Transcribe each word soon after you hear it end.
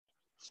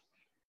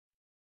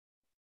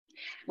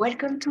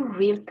Welcome to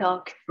Real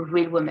Talk,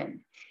 Real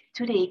Women.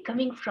 Today,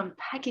 coming from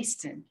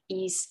Pakistan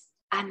is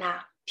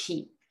Aeina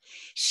P.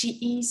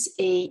 She is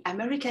an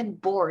American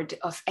board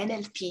of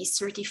NLP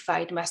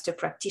certified master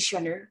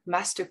practitioner,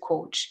 master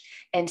coach,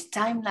 and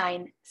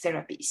timeline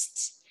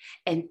therapist.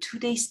 And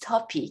today's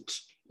topic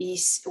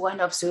is one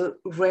of the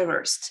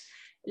rarest.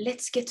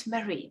 Let's get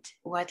married.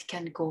 What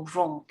can go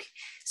wrong?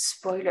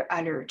 Spoiler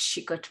alert,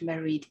 she got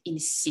married in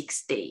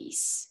 6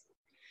 days.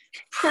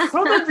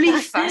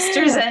 Probably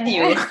faster than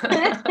you.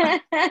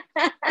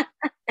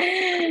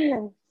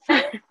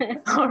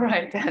 All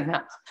right,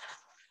 Aeina.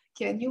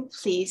 Can you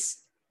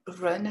please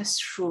run us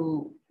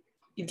through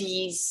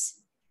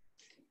these,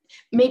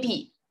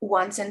 maybe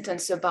one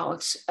sentence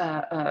about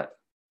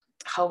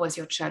how was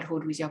your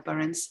childhood with your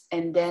parents,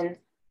 and then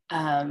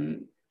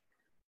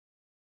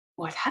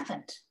what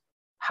happened?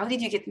 How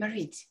did you get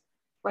married?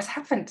 What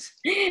happened?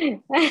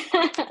 All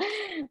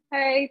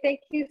right. Thank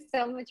you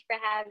so much for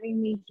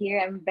having me here.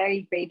 I'm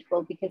very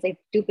grateful because I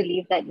do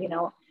believe that,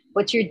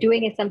 what you're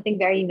doing is something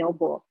very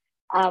noble.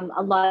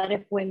 A lot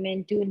of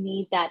women do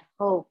need that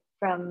hope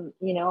from,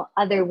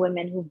 other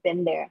women who've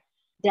been there,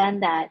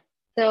 done that.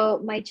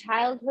 So my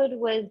childhood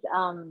was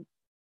I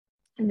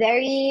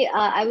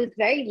was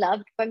very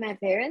loved by my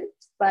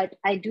parents, but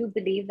I do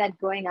believe that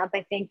growing up,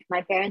 I think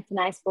my parents and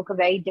I spoke a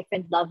very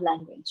different love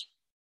language.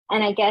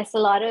 And I guess a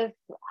lot of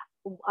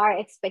our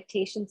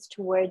expectations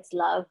towards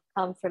love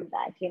come from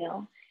that,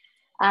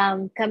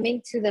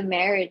 coming to the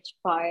marriage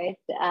part.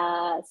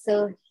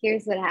 So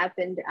here's what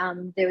happened.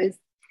 There was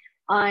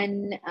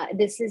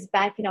this is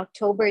back in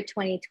October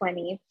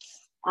 2020.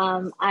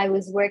 I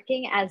was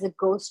working as a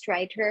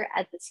ghostwriter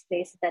at this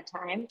place at that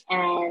time.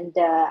 And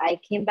I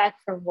came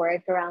back from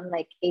work around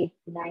like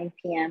 9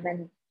 p.m.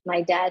 And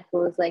my dad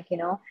was like,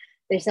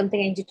 there's something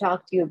I need to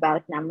talk to you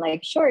about. And I'm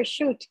like, sure,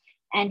 shoot.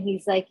 And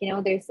he's like,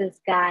 there's this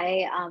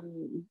guy,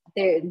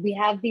 we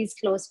have these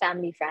close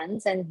family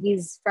friends and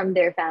he's from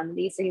their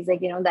family. So he's like,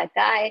 that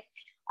guy,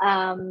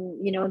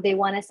 they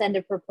want to send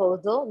a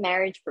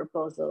marriage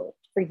proposal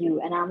for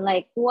you. And I'm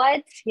like,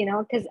 what?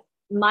 Because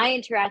my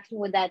interaction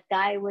with that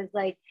guy was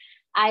like,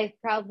 I had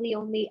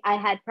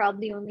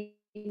probably only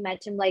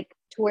met him like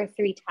 2 or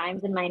 3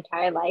 times in my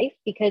entire life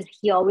because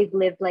he always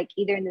lived like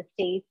either in the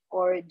States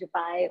or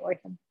Dubai or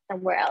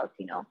somewhere else,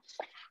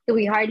 So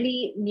we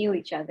hardly knew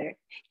each other.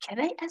 Can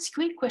I ask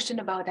you a question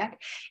about that?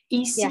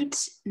 Is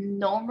it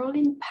normal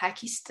in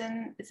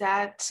Pakistan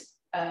that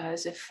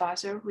the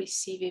father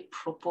receive a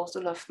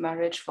proposal of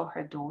marriage for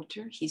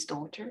his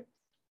daughter?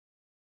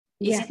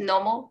 Is it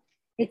normal?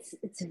 It's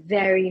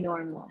very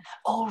normal.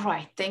 All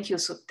right. Thank you.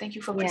 So thank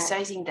you for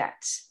precising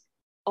that.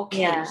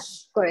 Okay. Yeah,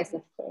 of course.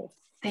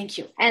 Thank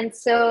you. And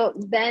so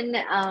then,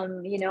 I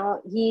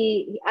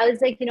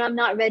was like, I'm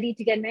not ready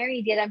to get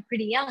married yet. I'm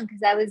pretty young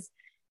because I was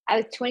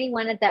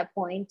 21 at that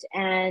point.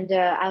 And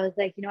I was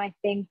like, I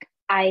think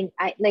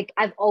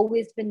I've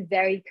always been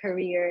very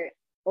career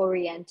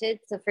oriented.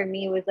 So for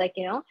me, it was like,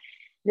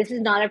 this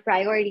is not a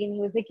priority. And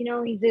he was like,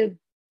 he's a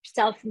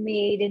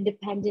self-made,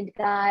 independent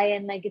guy.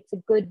 And like, it's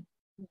a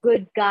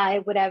good guy,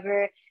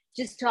 whatever.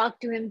 Just talk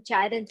to him,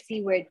 chat and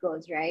see where it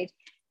goes. Right.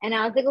 And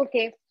I was like,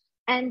 okay.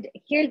 And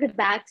here's the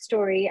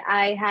backstory.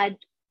 I had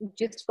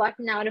just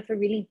gotten out of a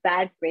really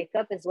bad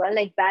breakup as well,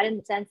 like bad in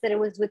the sense that it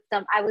was with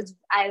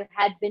I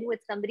had been with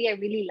somebody I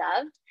really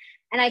loved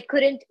and I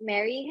couldn't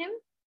marry him.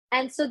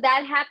 And so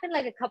that happened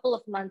like a couple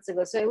of months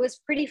ago. So it was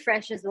pretty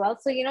fresh as well.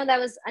 So, that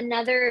was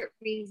another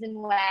reason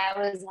why I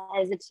was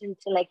hesitant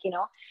to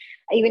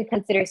even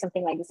consider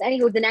something like this.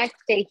 Anyway, the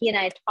next day he and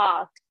I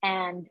talked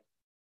and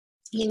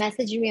he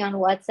messaged me on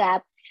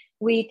WhatsApp.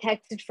 We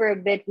texted for a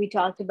bit. We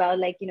talked about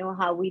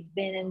how we'd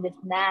been and this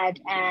and that.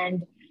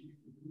 And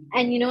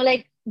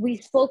we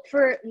spoke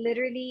for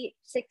literally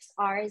 6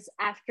 hours,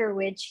 after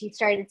which he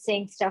started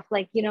saying stuff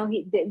like,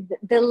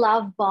 the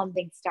love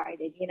bombing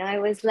started. I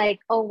was like,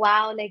 oh,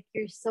 wow, like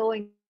you're so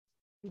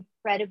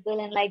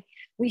incredible. And like,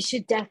 we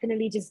should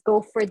definitely just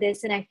go for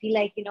this. And I feel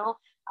like,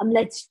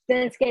 let's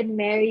get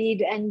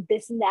married and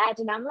this and that.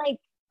 And I'm like,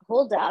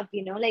 hold up,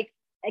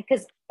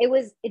 because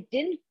it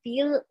didn't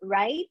feel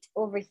right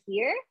over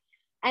here.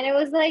 And it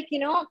was like,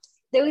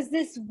 there was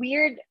this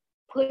weird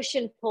push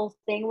and pull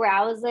thing where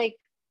I was like,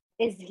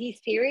 is he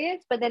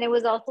serious? But then it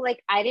was also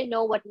like, I didn't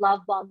know what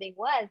love bombing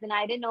was. And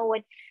I didn't know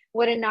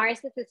what a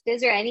narcissist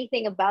is or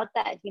anything about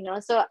that,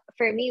 So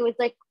for me, it was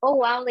like, oh,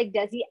 wow, like,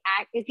 is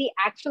he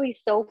actually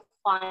so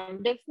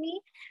fond of me?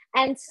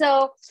 And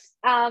so,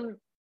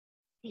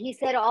 he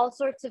said all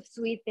sorts of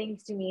sweet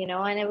things to me,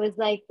 and it was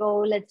like, oh,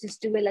 let's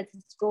just do it. Let's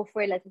just go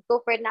for it. Let's just go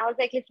for it. And I was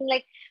like, listen,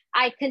 like,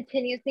 I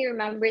continuously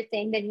remember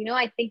saying that,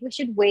 I think we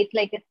should wait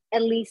like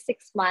at least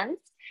 6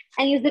 months.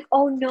 And he was like,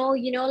 oh no,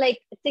 like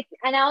 6.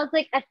 And I was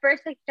like, at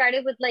first I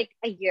started with like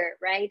a year,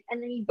 right?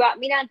 And then he brought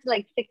me down to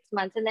like 6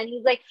 months. And then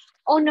he's like,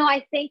 oh no,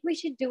 I think we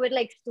should do it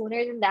like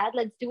sooner than that.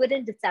 Let's do it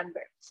in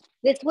December.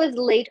 This was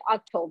late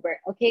October.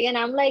 Okay. And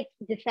I'm like,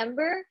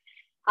 December?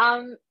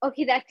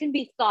 Okay, that can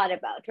be thought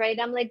about, right?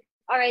 I'm like,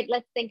 all right,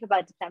 let's think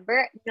about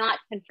December, not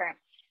confirmed.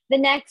 The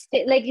next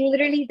day, like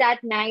literally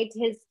that night,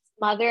 his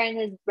mother and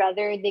his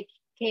brother, they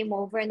came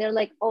over and they're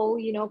like, oh,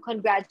 you know,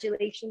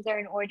 congratulations are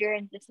in order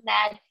and this and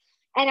that.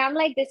 And I'm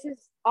like, this is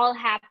all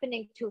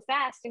happening too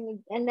fast.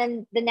 And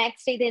then the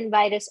next day they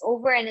invite us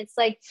over and it's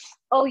like,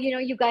 oh, you know,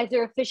 you guys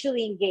are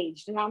officially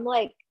engaged. And I'm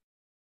like,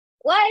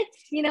 what?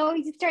 You know,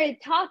 we just started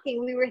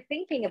talking. We were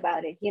thinking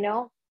about it, you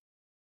know?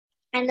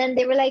 And then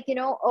they were like, you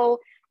know, oh,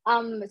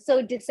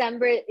 so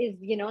December is,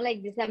 you know,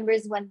 like December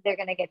is when they're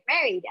gonna get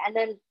married. And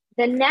then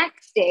the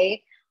next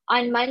day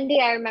on Monday,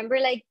 I remember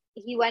like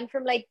he went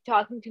from like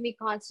talking to me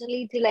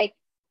constantly to like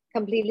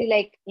completely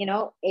like, you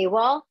know,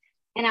 AWOL.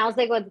 And I was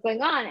like, what's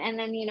going on? And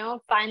then, you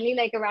know, finally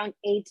like around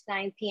 8,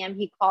 9 p.m.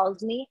 he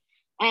calls me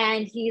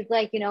and he's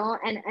like, you know,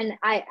 and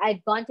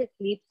I'd gone to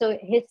sleep. So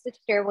his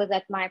sister was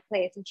at my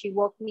place and she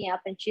woke me up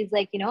and she's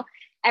like, you know,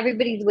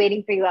 everybody's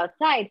waiting for you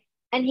outside.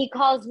 And he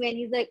calls me and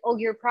he's like, oh,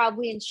 you're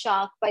probably in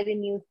shock by the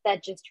news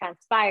that just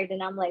transpired.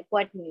 And I'm like,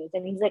 what news?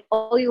 And he's like,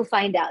 oh, you'll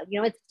find out. You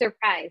know, it's a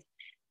surprise.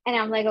 And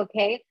I'm like,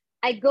 okay.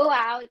 I go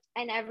out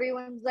and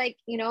everyone's like,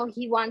 you know,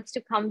 he wants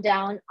to come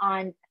down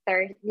on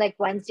like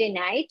Wednesday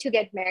night to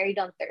get married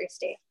on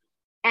Thursday.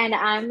 And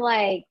I'm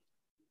like,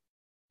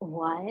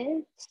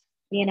 what?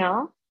 You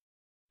know?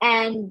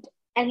 And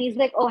he's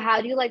like, oh,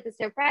 how do you like the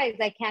surprise?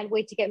 I can't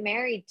wait to get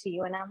married to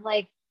you. And I'm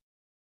like,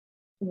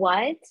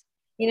 what?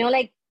 You know,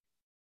 like,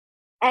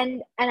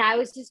 and I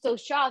was just so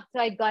shocked.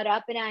 So I got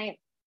up and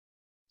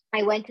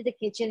I went to the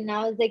kitchen and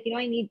I was like, you know,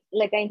 I need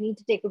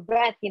to take a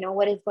breath, you know,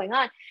 what is going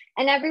on?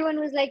 And everyone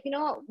was like, you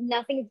know,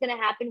 nothing is going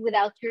to happen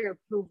without your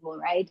approval,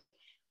 right?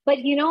 But,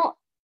 you know,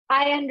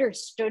 I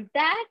understood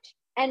that.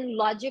 And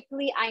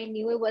logically, I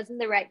knew it wasn't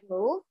the right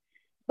move.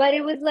 But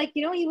it was like,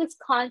 you know, he was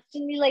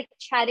constantly like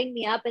chatting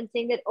me up and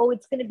saying that, oh,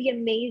 it's going to be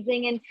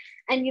amazing.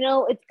 And, you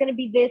know, it's going to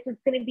be this,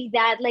 it's going to be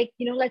that. Like,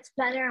 you know, let's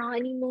plan our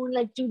honeymoon,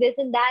 let's do this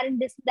and that and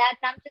this and that.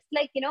 And I'm just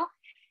like, you know,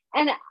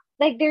 and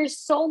like there's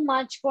so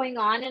much going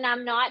on and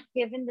I'm not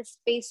given the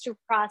space to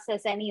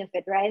process any of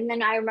it, right? And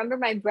then I remember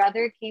my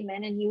brother came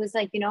in and he was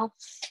like, you know,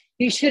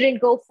 you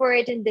shouldn't go for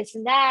it and this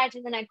and that.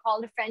 And then I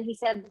called a friend, he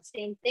said the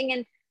same thing.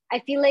 And I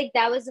feel like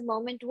that was a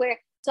moment where,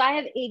 so I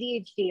have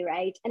ADHD,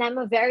 right? And I'm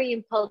a very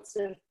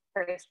impulsive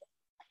person.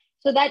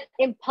 So that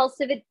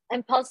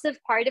impulsive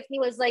part of me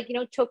was like, you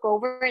know, took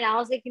over and I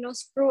was like, you know,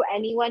 screw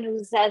anyone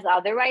who says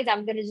otherwise.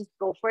 I'm going to just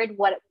go for it.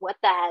 What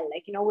the hell?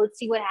 Like, you know, we'll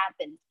see what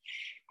happens.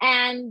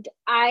 And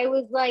I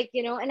was like,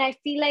 you know, and I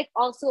feel like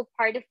also a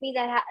part of me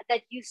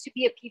that used to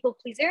be a people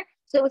pleaser.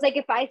 So it was like,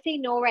 if I say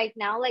no right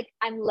now, like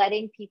I'm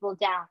letting people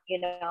down, you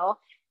know?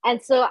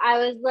 And so I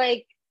was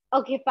like,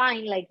 okay,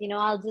 fine. Like, you know,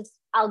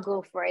 I'll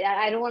go for it.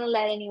 I don't want to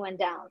let anyone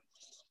down.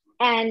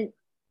 And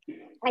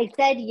I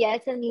said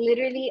yes. And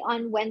literally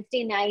on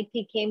Wednesday night,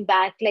 he came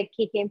back, like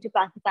he came to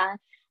Pakistan.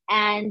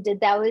 And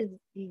that was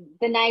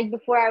the night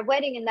before our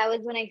wedding. And that was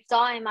when I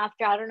saw him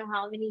after I don't know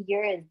how many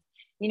years,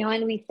 you know,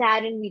 and we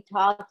sat and we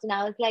talked. And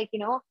I was like, you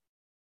know,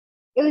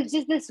 it was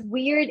just this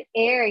weird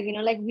air, you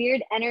know, like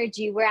weird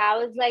energy where I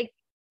was like,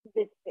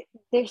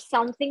 there's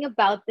something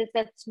about this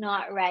that's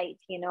not right,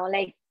 you know,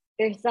 like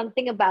there's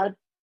something about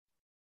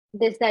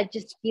this that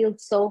just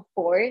feels so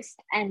forced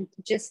and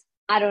just,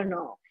 I don't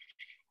know.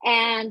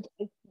 And,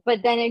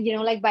 but then, you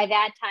know, like by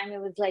that time,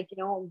 it was like,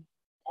 you know,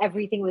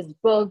 everything was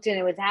booked and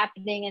it was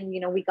happening. And, you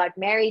know, we got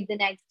married the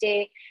next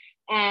day.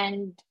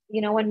 And,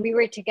 you know, when we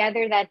were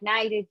together that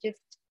night, it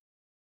just,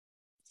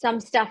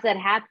 some stuff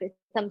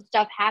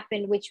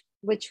happened,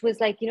 which was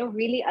like, you know,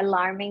 really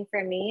alarming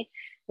for me,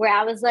 where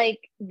I was like,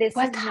 this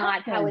What is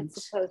happened? not how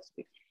it's supposed to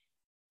be.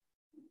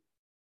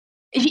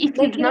 If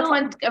like, you do not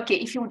want, okay,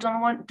 if you do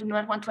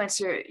not want to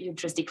answer, you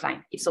just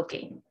decline. It's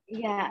okay.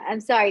 Yeah, I'm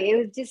sorry. It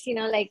was just, you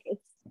know, like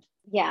it's,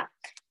 yeah.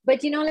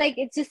 But, you know, like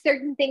it's just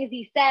certain things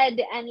he said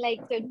and like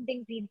certain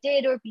things he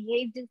did or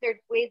behaved in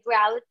certain ways where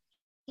I was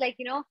like,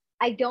 you know,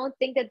 I don't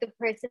think that the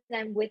person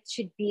I'm with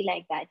should be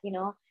like that, you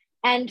know.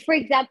 And for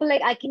example,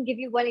 like I can give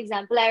you one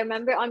example. I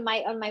remember on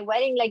my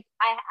wedding, like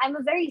I'm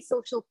a very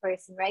social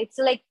person, right?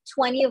 So like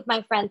 20 of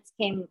my friends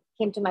came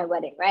to my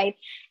wedding, right?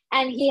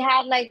 And he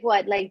had like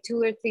what, like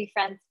 2 or 3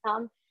 friends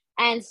come.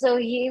 And so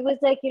he was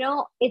like, you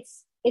know,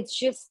 it's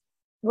just,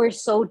 we're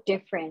so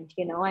different,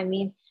 you know. I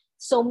mean,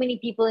 so many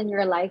people in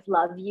your life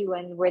love you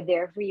and we're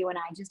there for you. And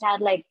I just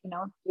had like, you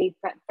know, 3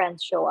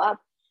 friends show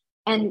up.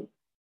 And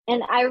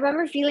I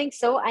remember feeling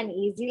so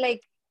uneasy,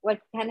 like, what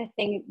kind of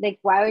thing, like,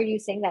 why are you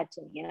saying that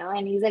to me, you know?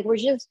 And he's like, we're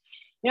just,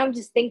 you know, I'm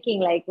just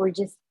thinking like, we're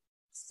just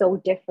so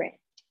different.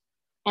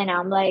 And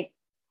I'm like,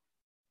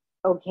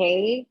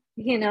 okay,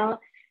 you know,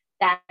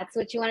 that's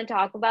what you want to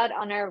talk about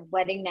on our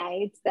wedding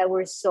nights, that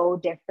we're so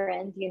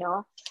different, you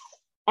know?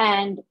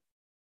 And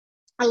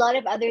a lot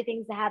of other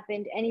things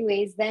happened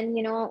anyways. Then,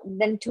 you know,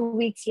 then 2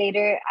 weeks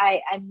later,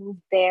 I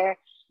moved there.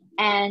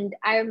 And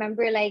I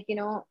remember like, you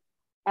know,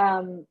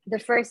 the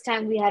first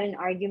time we had an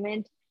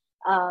argument,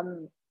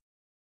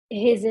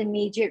 his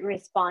immediate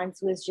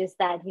response was just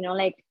that, you know,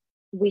 like,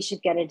 we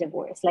should get a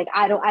divorce. Like,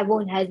 I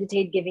won't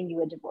hesitate giving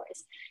you a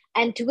divorce.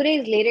 And 2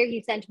 days later,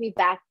 he sent me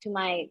back to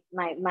my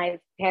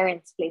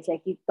parents' place.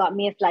 Like, he got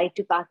me a flight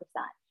to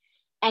Pakistan.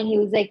 And he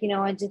was like, you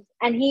know,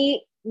 and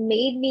he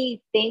made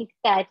me think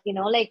that,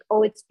 like,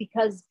 oh, it's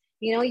because,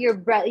 your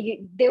brother,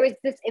 there was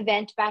this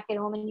event back at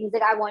home and he was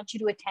like, I want you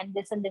to attend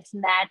this and this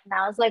and that. And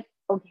I was like,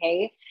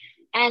 okay.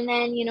 And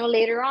then,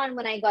 later on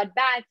when I got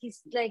back,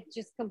 he's like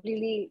just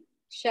completely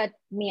shut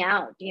me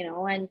out,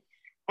 and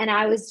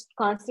I was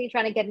constantly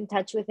trying to get in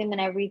touch with him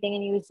and everything.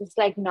 And he was just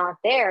like not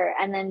there.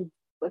 And then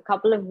a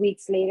couple of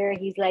weeks later,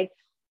 he's like,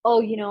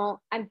 oh,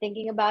 I'm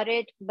thinking about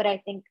it, but I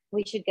think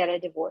we should get a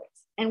divorce.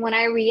 And when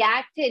I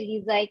reacted,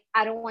 he's like,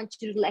 I don't want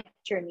you to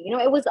lecture me.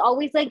 It was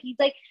always like, he's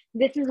like,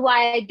 this is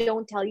why I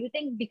don't tell you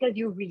things, because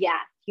you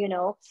react,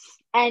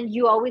 and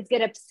you always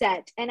get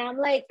upset. And I'm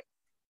like,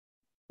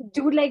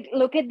 dude, like,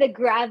 look at the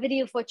gravity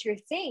of what you're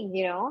saying,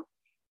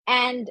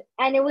 and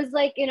it was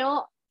like,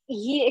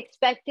 he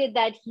expected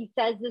that he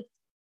says this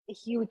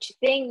huge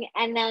thing,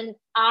 and then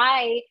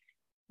I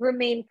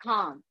remain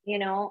calm.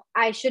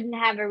 I shouldn't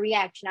have a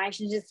reaction. I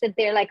should just sit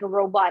there like a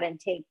robot and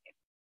take it.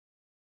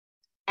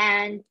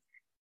 And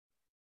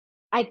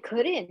I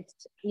couldn't,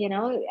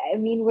 I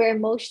mean, we're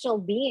emotional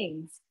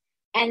beings.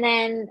 And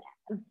then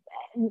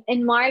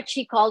in March,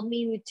 he called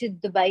me to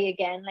Dubai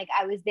again. Like,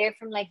 I was there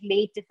from like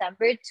late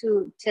December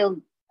to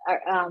till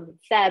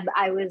Feb.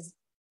 I was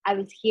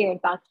here in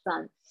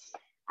Pakistan.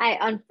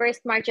 On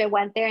 1st March, I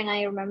went there, and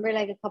I remember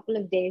like a couple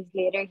of days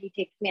later, he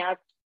takes me out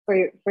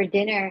for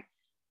dinner.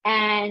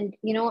 And,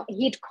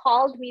 he'd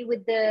called me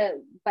with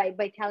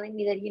by telling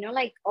me that,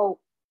 like, oh,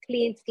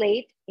 clean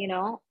slate,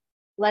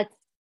 let's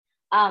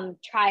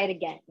try it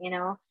again,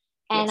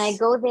 And yes. I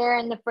go there,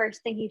 and the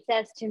first thing he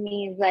says to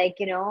me is like,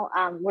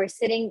 we're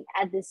sitting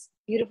at this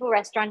beautiful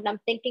restaurant, and I'm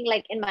thinking,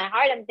 like, in my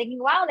heart, I'm thinking,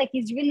 wow, like,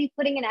 he's really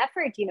putting an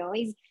effort,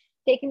 he's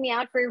taking me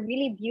out for a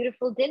really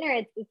beautiful dinner.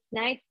 It's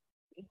nice,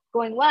 it's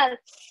going well.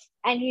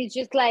 And he's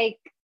just like,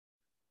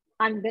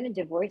 I'm gonna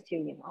divorce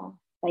you,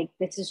 like,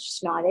 this is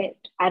just not it.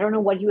 I don't know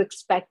what you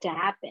expect to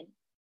happen.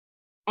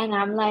 And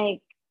I'm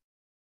like,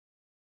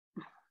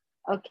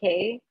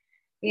 okay,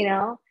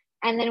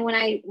 And then when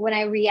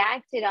I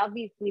reacted,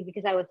 obviously,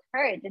 because I was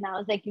hurt, and I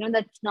was like,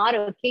 that's not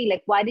okay.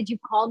 Like, why did you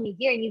call me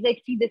here? And he's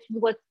like, see, this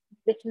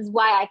is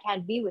why I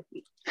can't be with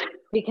you,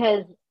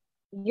 because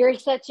you're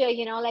such a,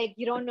 like,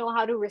 you don't know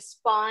how to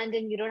respond,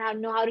 and you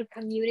don't know how to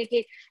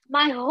communicate.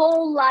 My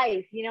whole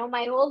life,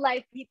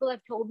 people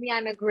have told me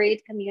I'm a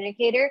great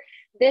communicator.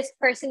 This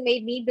person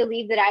made me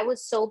believe that I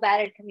was so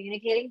bad at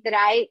communicating that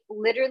I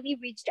literally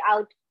reached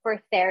out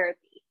for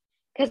therapy,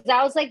 because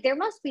I was like, there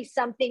must be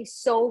something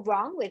so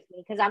wrong with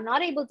me, because I'm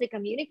not able to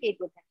communicate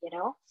with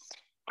him,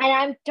 And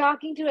I'm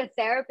talking to a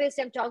therapist,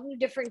 I'm talking to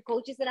different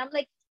coaches, and I'm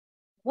like,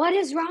 what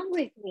is wrong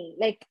with me?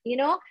 Like,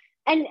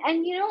 and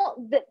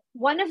the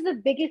one of the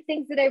biggest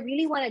things that I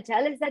really want to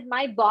tell is that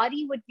my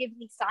body would give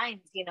me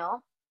signs.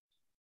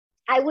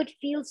 I would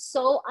feel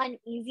so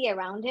uneasy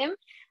around him.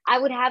 I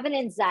would have an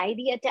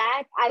anxiety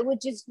attack.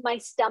 My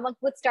stomach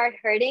would start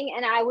hurting,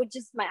 and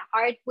my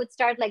heart would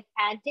start like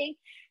panting.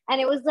 And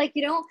it was like,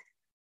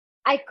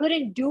 I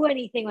couldn't do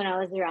anything when I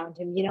was around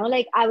him,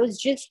 like, I was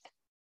just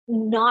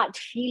not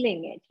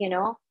feeling it,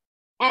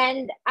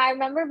 And I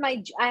remember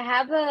I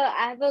have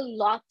a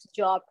locked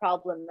jaw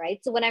problem, right?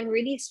 So when I'm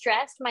really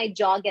stressed, my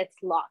jaw gets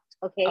locked.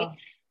 Okay. Oh,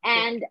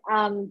 and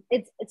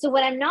so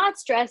when I'm not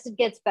stressed, it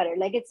gets better.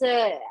 Like,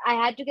 I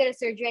had to get a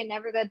surgery. I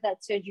never got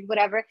that surgery,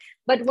 whatever.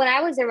 But when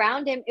I was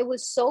around him, it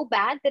was so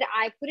bad that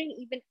I couldn't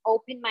even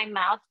open my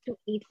mouth to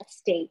eat a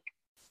steak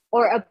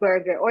or a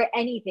burger or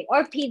anything,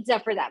 or pizza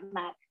for that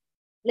matter.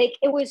 Like,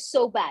 it was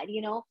so bad,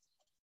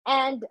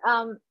 And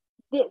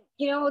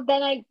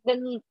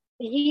then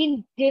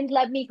he didn't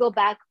let me go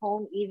back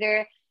home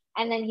either.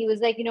 And then he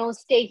was like,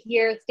 stay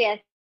here, stay as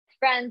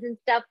friends and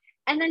stuff.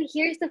 And then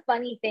here's the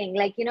funny thing,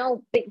 like,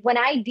 when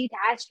I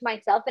detached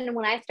myself and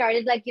when I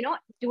started, like,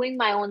 doing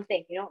my own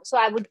thing, so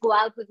I would go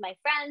out with my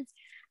friends.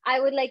 I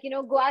would, like,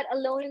 go out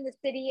alone in the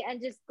city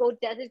and just go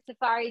desert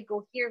safari,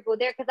 go here, go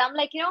there. Cause I'm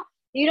like,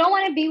 you don't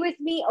want to be with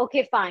me?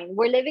 Okay, fine.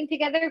 We're living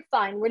together.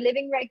 Fine. We're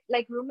living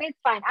like roommates.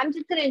 Fine. I'm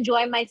just going to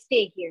enjoy my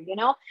stay here,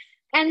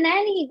 And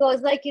then he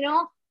goes like,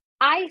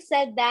 I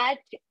said that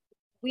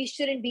we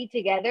shouldn't be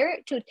together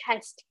to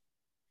test,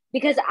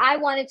 because I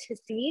wanted to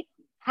see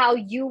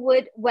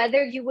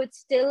whether you would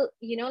still,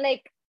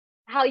 like,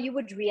 how you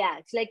would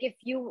react. Like, if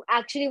you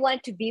actually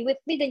wanted to be with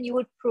me, then you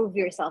would prove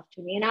yourself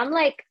to me. And I'm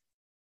like,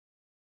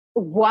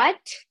 what?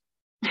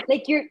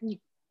 Like, you're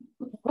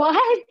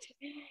what?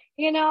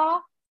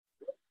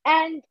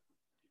 And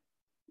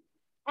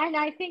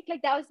I think,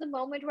 like, that was the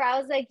moment where I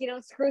was like,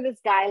 screw this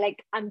guy,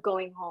 like, I'm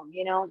going home,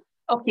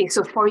 Okay,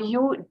 so for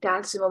you,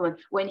 that's the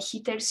moment when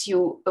he tells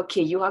you,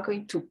 okay, you are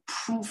going to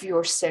prove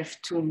yourself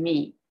to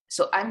me.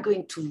 So I'm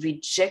going to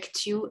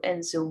reject you,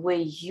 and the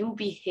way you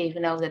behave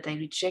now that I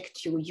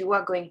reject you, you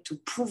are going to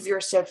prove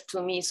yourself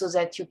to me so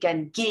that you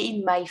can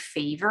gain my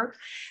favor.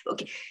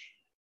 Okay.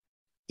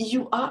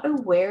 You are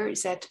aware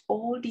that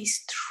all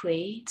these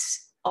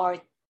traits are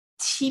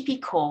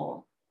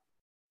typical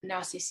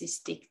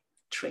narcissistic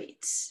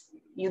traits.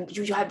 You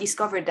have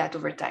discovered that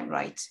over time,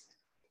 right?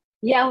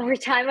 Yeah, over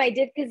time I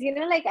did, because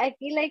like, I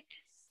feel like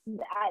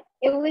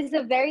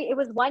it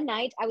was one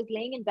night I was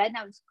laying in bed and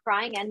I was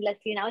crying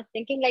endlessly, and I was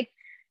thinking like,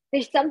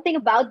 there's something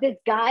about this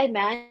guy,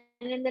 man.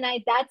 And then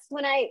that's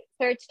when I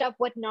searched up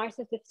what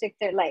narcissists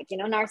are like, Oh,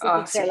 narcissists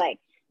are see. like.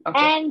 Okay.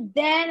 And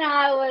then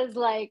I was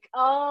like,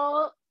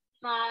 oh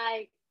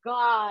my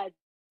God,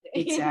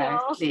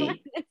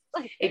 Exactly. it's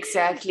like,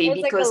 Exactly. it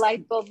was like a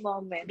light bulb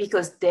moment.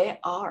 Because their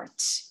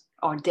art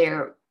or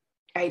their,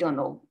 I don't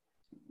know,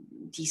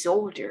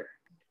 disorder,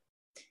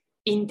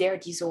 in their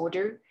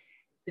disorder,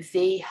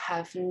 they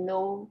have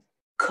no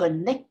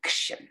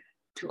connection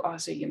to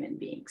other human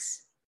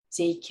beings.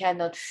 They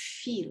cannot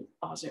feel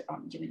other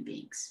human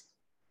beings,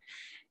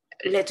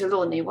 let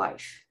alone a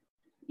wife,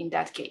 in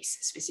that case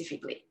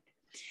specifically.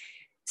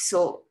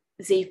 So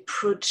they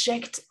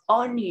project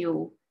on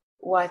you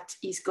what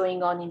is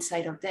going on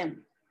inside of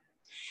them.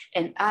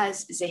 And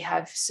as they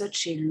have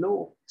such a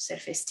low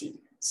self-esteem,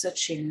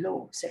 such a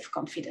low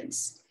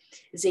self-confidence,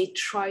 they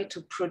try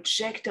to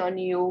project on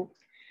you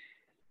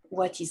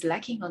what is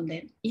lacking on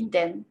them, in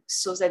them,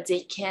 so that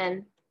they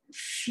can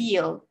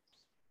feel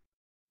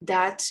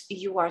that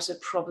you are the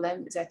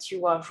problem, that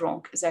you are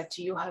wrong, that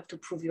you have to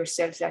prove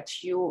yourself,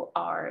 that you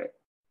are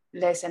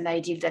less than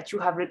ideal, that you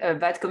have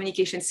bad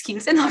communication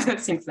skills and other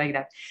things like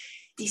that.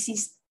 This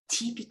is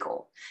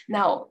typical.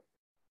 Now,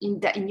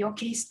 in your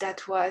case,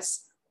 that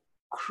was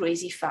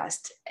crazy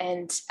fast.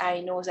 And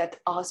I know that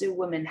other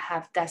women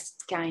have that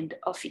kind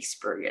of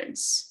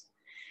experience.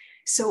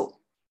 So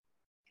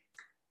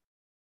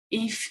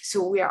we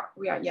are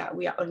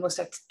almost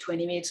at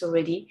 20 minutes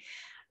already.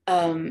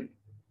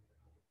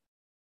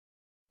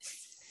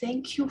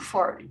 Thank you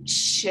for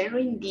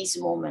sharing these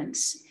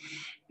moments.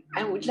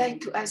 I would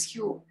like to ask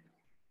you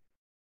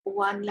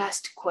one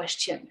last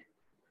question.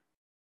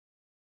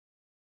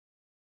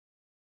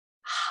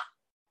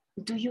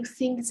 Do you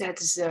think that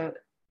the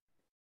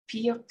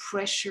peer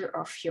pressure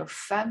of your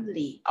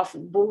family, of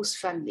both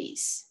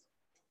families,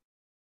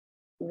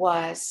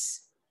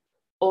 was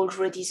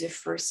already the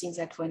first thing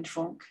that went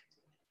wrong?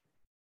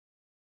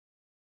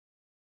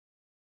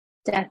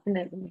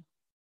 Definitely.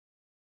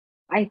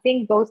 I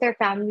think both our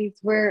families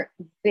were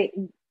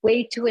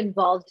way too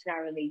involved in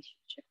our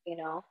relationship,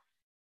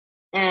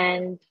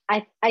 And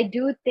I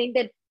do think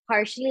that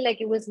partially like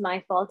it was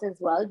my fault as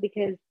well,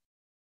 because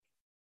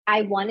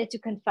I wanted to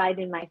confide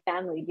in my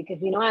family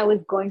because, I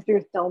was going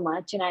through so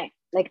much and I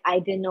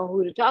didn't know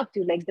who to talk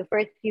to. Like the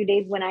first few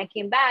days when I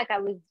came back, I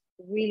was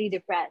really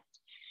depressed.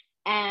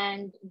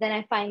 And then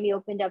I finally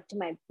opened up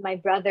to my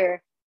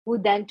brother, who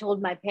then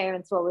told my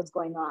parents what was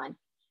going on.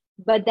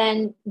 But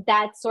then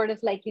that sort of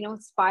like,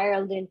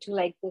 spiraled into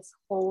like this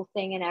whole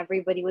thing, and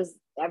everybody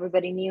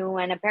knew.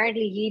 And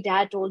apparently he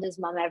had told his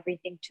mom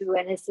everything too,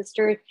 and his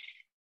sister.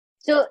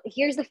 So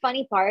here's the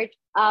funny part.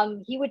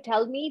 He would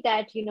tell me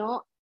that,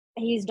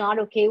 he's not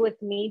okay with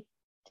me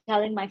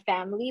telling my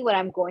family what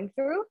I'm going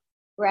through,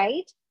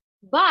 right?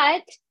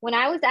 But when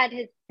I was at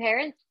his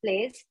parents'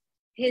 place,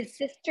 his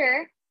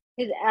sister,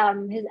 his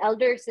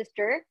elder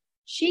sister,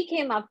 she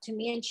came up to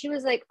me and she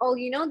was like, oh,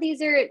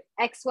 these are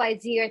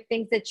XYZ or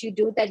things that you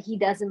do that he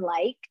doesn't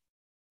like.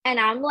 And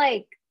I'm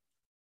like,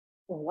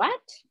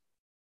 what?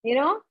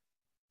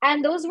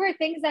 And those were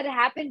things that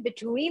happened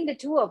between the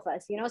two of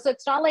us, so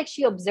it's not like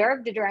she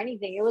observed it or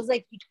anything. It was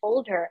like he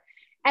told her.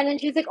 And then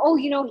she's like, oh,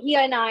 he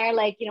and I are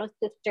like,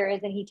 sisters,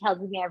 and he tells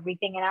me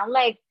everything. And I'm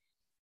like,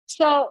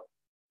 so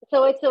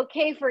it's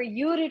okay for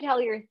you to tell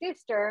your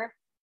sister,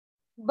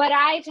 but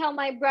I tell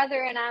my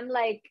brother and I'm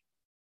like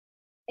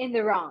in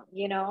the wrong,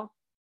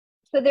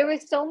 So there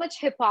was so much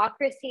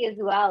hypocrisy as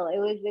well. It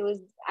was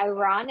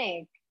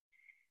ironic.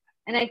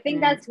 And I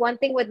think that's one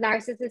thing with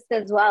narcissists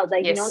as well.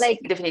 Like, yes, like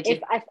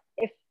definitely.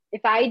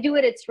 if I do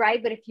it, it's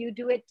right. But if you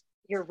do it,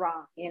 you're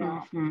wrong,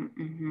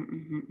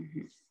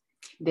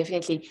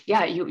 Definitely.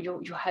 Yeah,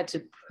 you had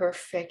the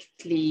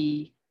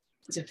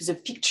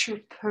picture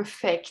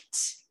perfect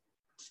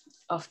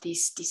of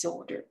this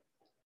disorder.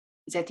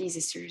 That is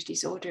a serious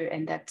disorder,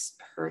 and that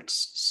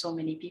hurts so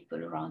many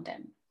people around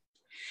them.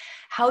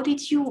 How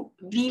did you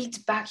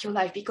build back your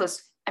life?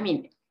 Because I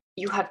mean,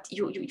 you got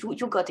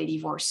a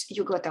divorce,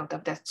 you got out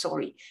of that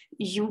story,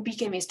 you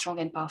became a strong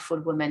and powerful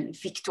woman,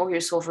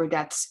 victorious over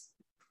that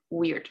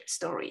weird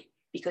story,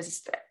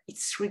 because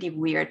it's really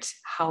weird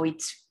how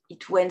it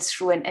went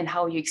through and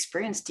how you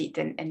experienced it,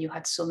 and you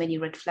had so many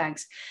red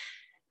flags.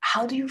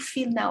 How do you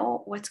feel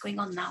now? What's going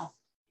on now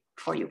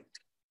for you?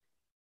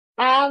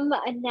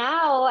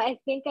 Now I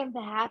think I'm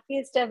the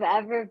happiest I've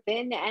ever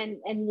been,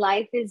 and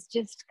life has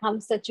just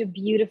come such a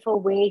beautiful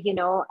way.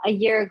 A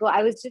year ago,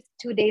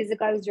 2 days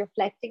ago, I was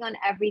reflecting on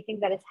everything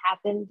that has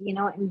happened,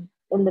 in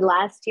the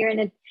last year, and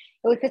it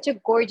was such a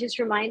gorgeous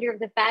reminder of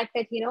the fact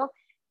that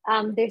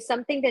there's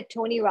something that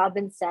Tony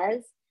Robbins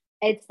says.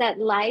 It's that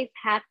life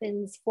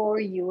happens for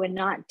you and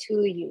not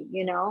to you,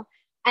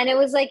 And it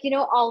was like,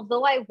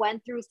 although I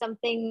went through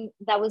something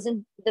that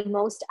wasn't the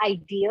most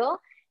ideal,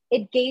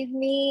 it gave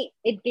me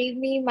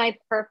my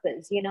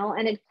purpose,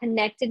 and it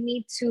connected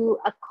me to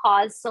a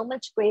cause so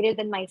much greater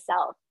than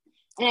myself.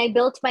 And I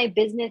built my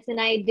business, and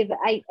I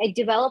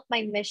developed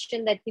my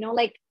mission that,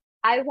 like,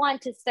 I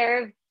want to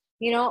serve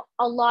you know,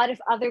 a lot of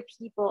other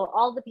people,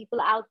 all the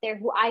people out there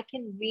who I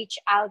can reach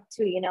out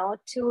to, you know,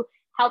 to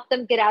help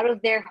them get out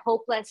of their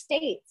hopeless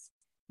states.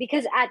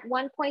 Because at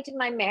one point in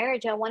my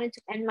marriage, I wanted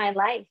to end my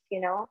life,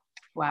 you know.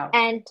 Wow.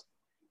 And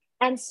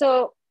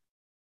so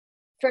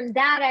from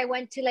that, I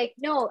went to like,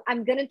 no,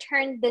 I'm going to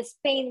turn this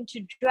pain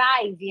into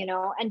drive, you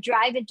know, and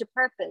drive into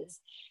purpose.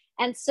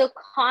 And so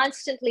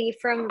constantly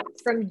from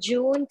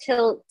June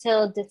till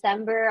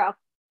December,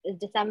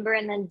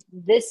 and then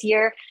this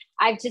year,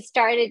 I've just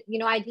started, you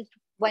know, I just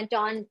went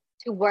on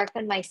to work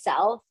on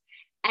myself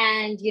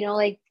and, you know,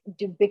 like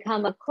to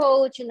become a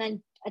coach and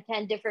then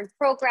attend different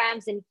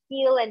programs and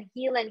heal and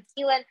heal and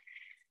heal.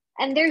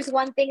 And there's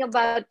one thing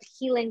about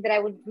healing that I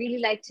would really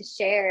like to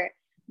share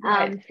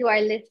to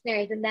our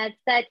listeners, and that's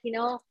that, you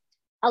know,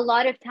 a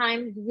lot of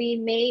times we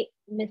may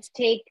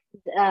mistake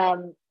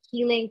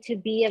healing to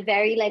be a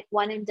very like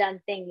one and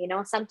done thing. You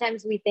know,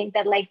 sometimes we think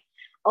that like,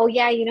 oh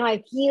yeah, you know,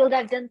 I've healed,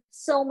 I've done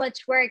so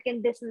much work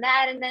and this and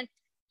that, and then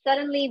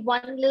suddenly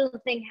one little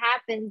thing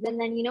happens,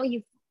 and then, you know,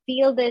 you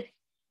feel this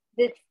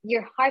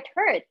your heart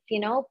hurts,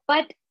 you know.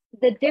 But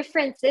the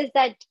difference is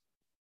that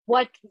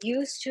what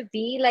used to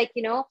be like,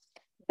 you know,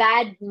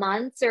 bad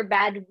months or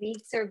bad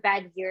weeks or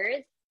bad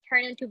years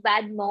turn into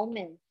bad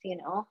moments, you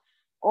know,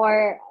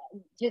 or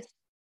just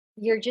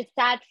you're just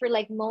sad for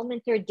like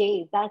moments or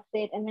days, that's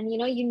it. And then,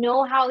 you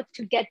know how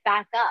to get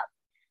back up,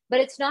 but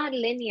it's not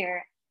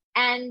linear.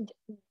 And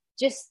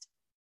just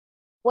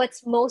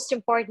what's most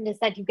important is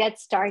that you get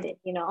started,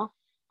 you know,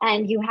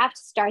 and you have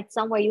to start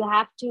somewhere. You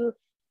have to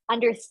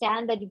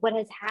understand that what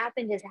has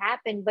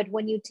happened, but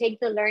when you take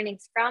the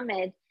learnings from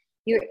it,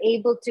 you're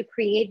able to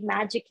create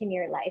magic in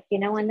your life, you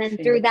know, and then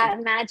through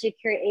that magic,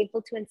 you're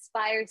able to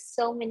inspire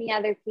so many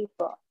other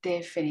people.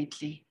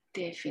 Definitely.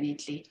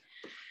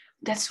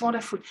 That's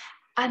wonderful.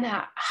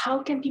 Anna,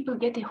 how can people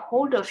get a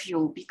hold of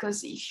you?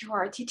 Because if you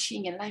are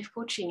teaching and life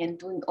coaching and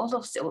doing all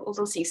those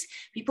things,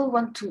 people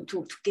want to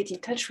get in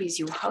touch with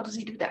you. How do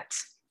they do that?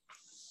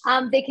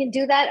 They can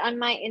do that on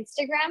my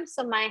Instagram.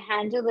 So my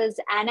handle is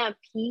Aeina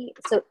P.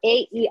 So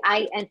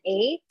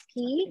AEINA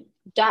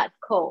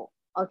P.co.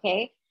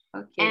 Okay.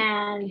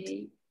 And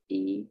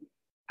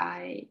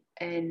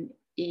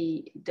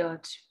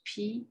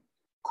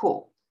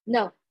AEINE.P.co.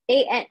 No,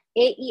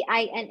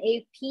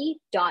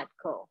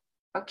 AEINAP.co.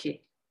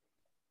 Okay.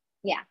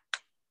 Yeah.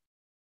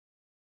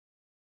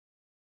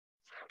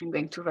 I'm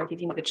going to write it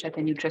in the chat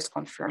and you just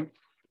confirm.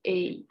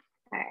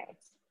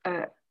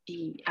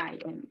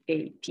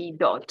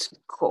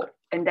 AEINAP.co.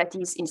 And that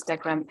is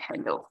Instagram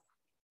handle.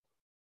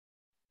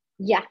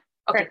 Yeah,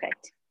 okay.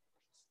 Perfect.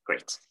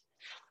 Great.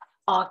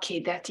 Okay,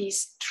 that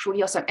is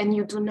truly awesome. And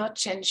you do not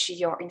change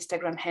your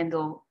Instagram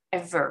handle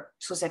ever,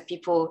 so that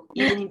people,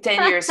 even in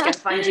 10 years, can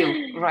find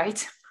you,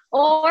 right?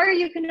 Or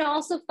you can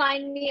also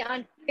find me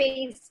on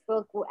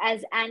Facebook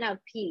as Aeina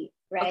P,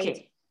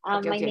 right?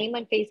 Okay. My name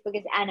on Facebook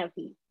is Aeina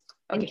P.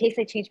 In case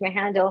I change my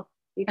handle,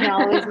 you can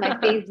always, my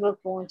Facebook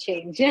won't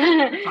change.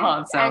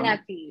 Awesome.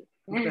 Aeina P.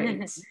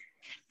 Great.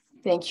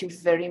 Thank you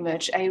very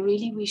much. I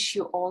really wish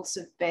you all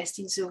the best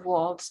in the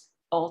world,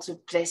 all the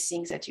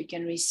blessings that you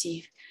can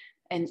receive,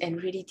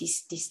 and really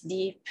this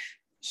deep,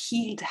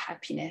 healed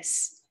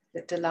happiness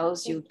that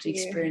allows you to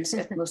experience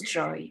utmost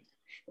joy.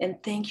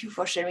 And thank you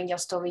for sharing your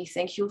story.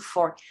 Thank you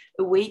for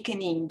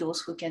awakening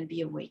those who can be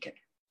awakened.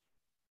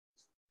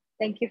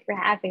 Thank you for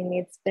having me.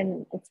 It's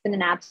been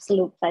an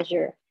absolute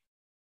pleasure.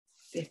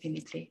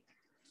 Definitely.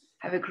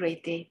 Have a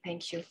great day.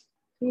 Thank you.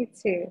 You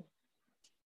too.